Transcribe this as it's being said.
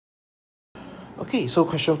Okay, so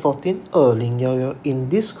question 14, 2011. In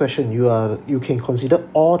this question, you can consider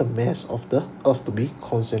all the mass of the Earth to be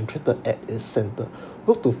concentrated at its center.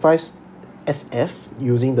 Look to 5 SF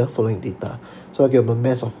using the following data. So, 它给我们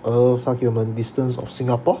mass of Earth, 它给我们 distance of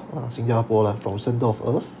Singapore, 新加坡啦 from center of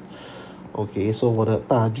Earth. Okay, so 我的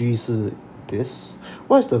大 G 是 this.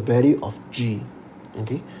 What is the value of G?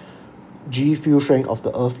 Okay, G field strength of the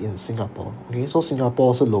Earth in Singapore. Okay, so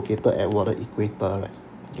Singapore 是 located at 我的 equator, right?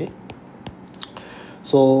 Okay.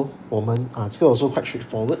 So 我们这个 also quite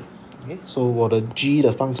straightforward. Okay, so 我的 G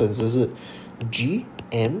的方程式是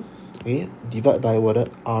Gm okay divide by 我的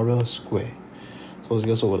R square. So 这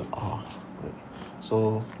个是我的 R.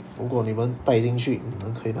 So 如果你们带进去，你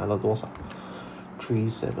们可以拿到多少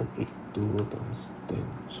？3782 times 10,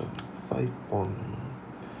 so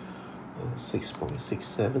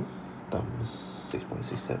 6.67 times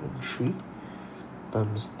 6.673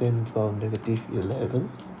 times 10 to the power negative 11.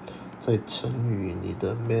 再乘以你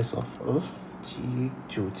的 mass of Earth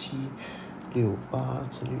 79768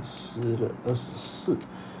乘以10的24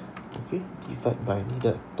 ，OK divide by 你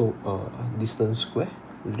的distance square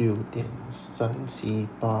 6.378乘以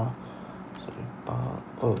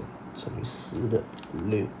82乘以10的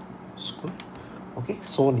6 square，OK，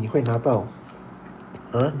 所以你会拿到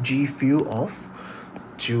G field of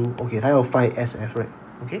 9 ，OK， 它有 5 SF right，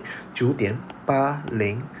 OK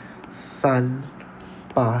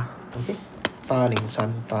 9.8038。OK，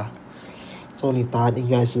 8038， 所以你答案应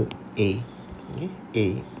该是 A， okay?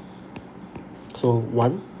 A。So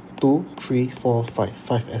 1, 2, 3, 4, 5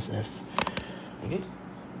 SF。Okay，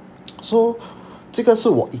 so 这个是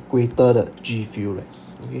我 equator 的 G field 嘞。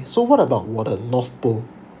Okay， so what about 我的 North Pole？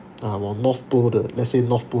 我 North Pole 的 ，let's say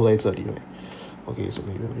North Pole 在这里嘞。Okay， 所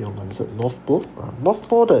以用蓝色 North Pole。North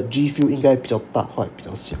Pole 的 G field 应该比较大，或者比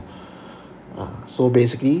较小。So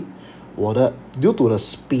basically。我的 due to the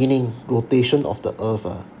spinning rotation of the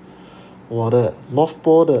Earth 我的 North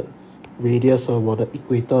Pole 的 radius 和我的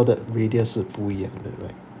equator 的 radius 是不一样的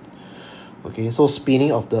right？ Okay, so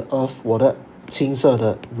spinning of the Earth 我的青色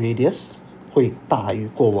的 radius 会大于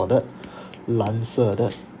过我的蓝色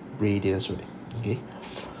的 radius right？ Okay，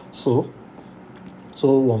 so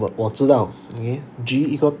我知道 okay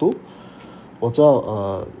G equal to 我知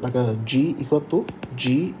道那个 G equal to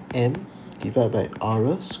Gm divide by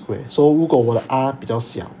R square. So 如果我的 R 比较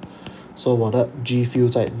小， so 我的 G field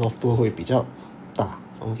在 North Pole 会比较大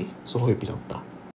 ，OK， so 会比较大。